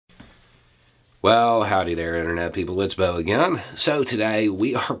Well, howdy there, Internet people. It's Bo again. So today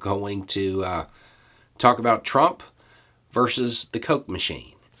we are going to talk about Trump versus the Coke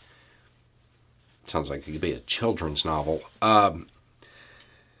machine. Sounds like it could be a children's novel.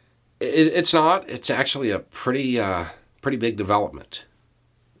 It's not. It's actually a pretty big development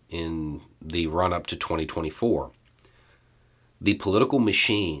in the run-up to 2024. The political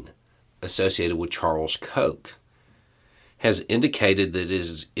machine associated with Charles Koch has indicated that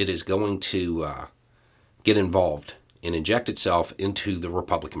it is going to get involved and inject itself into the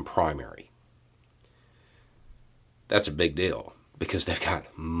Republican primary. That's a big deal because they've got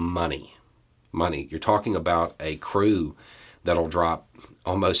money. Money. You're talking about a crew that'll drop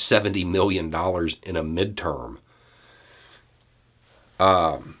almost $70 million in a midterm.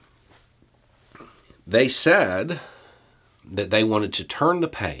 They said that they wanted to turn the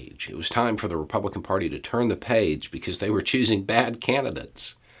page. It was time for the Republican Party to turn the page because they were choosing bad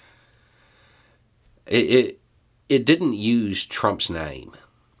candidates. It didn't use Trump's name,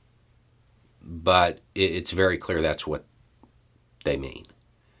 but it's very clear that's what they mean.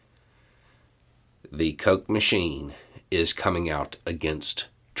 The Koch machine is coming out against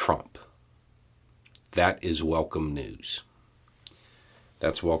Trump. That is welcome news.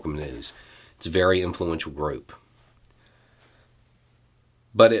 That's welcome news. It's a very influential group.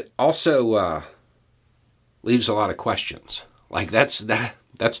 But it also leaves a lot of questions. Like that's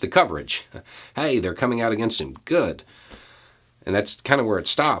the coverage. Hey, they're coming out against him. Good. And that's kind of where it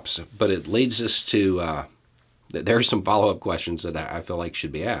stops. But it leads us to there are some follow-up questions that I feel like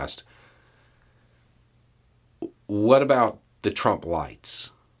should be asked. What about the Trump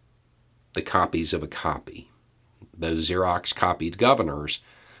lights? The copies of a copy. Those Xerox copied governors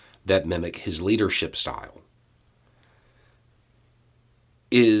that mimic his leadership style.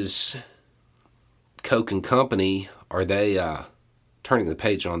 Is Koch and Company, are they turning the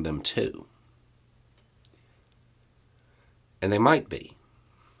page on them too? And they might be.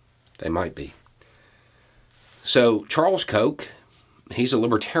 They might be. So Charles Koch, he's a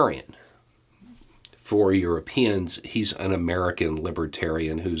libertarian. For Europeans, he's an American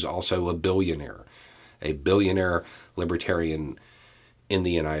libertarian who's also a billionaire libertarian in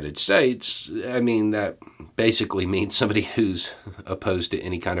the United States. I mean, that basically means somebody who's opposed to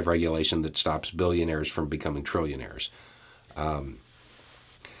any kind of regulation that stops billionaires from becoming trillionaires.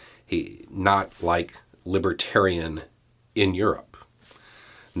 He not like libertarian in Europe.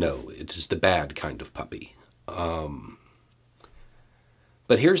 No, it is the bad kind of puppy. But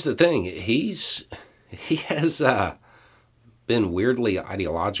here's the thing. He has been weirdly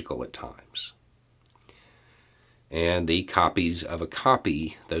ideological at times. And the copies of a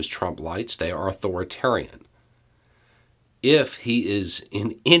copy, those Trump lights, they are authoritarian. If he is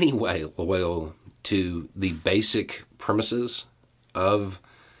in any way loyal to the basic premises of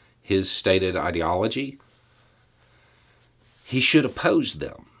his stated ideology, he should oppose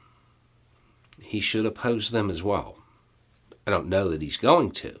them. He should oppose them as well. I don't know that he's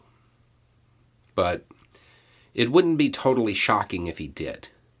going to, but it wouldn't be totally shocking if he did.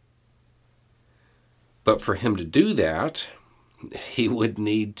 But for him to do that, he would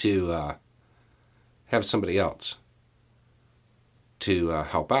need to have somebody else to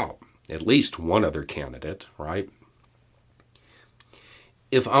help out. At least one other candidate, right?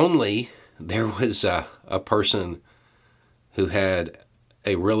 If only there was a person who had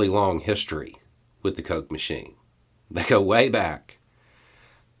a really long history with the Koch machine. They go way back,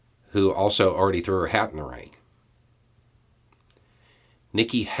 who also already threw her hat in the ring.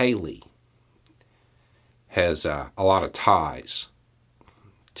 Nikki Haley has a lot of ties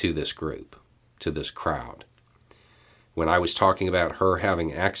to this group, to this crowd. When I was talking about her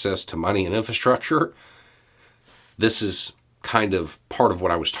having access to money and infrastructure, this is kind of part of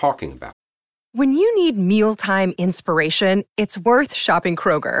what I was talking about. When you need mealtime inspiration, it's worth shopping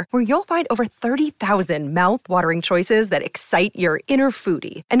Kroger, where you'll find over 30,000 mouth-watering choices that excite your inner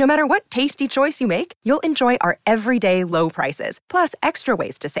foodie. And no matter what tasty choice you make, you'll enjoy our everyday low prices, plus extra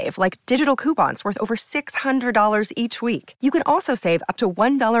ways to save, like digital coupons worth over $600 each week. You can also save up to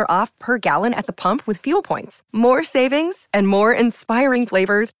 $1 off per gallon at the pump with fuel points. More savings and more inspiring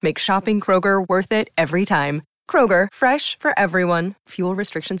flavors make shopping Kroger worth it every time. Kroger, fresh for everyone. Fuel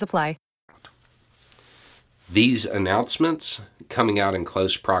restrictions apply. These announcements coming out in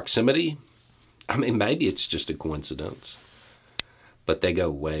close proximity, I mean, maybe it's just a coincidence, but they go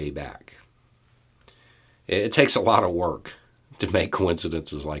way back. It takes a lot of work to make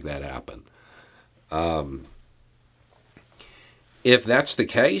coincidences like that happen. If that's the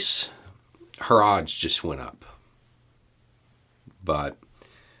case, her odds just went up. But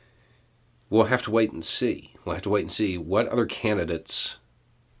we'll have to wait and see. We'll have to wait and see what other candidates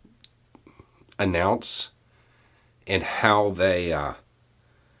announce and how they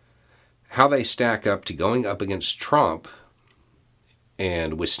stack up to going up against Trump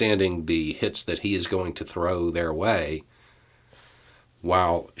and withstanding the hits that he is going to throw their way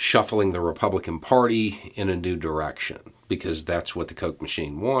while shuffling the Republican Party in a new direction, because that's what the Koch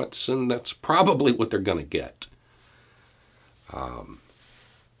machine wants, and that's probably what they're going to get.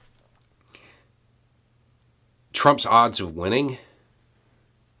 Trump's odds of winning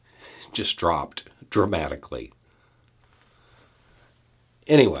just dropped dramatically.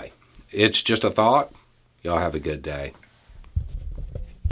 Anyway, it's just a thought. Y'all have a good day.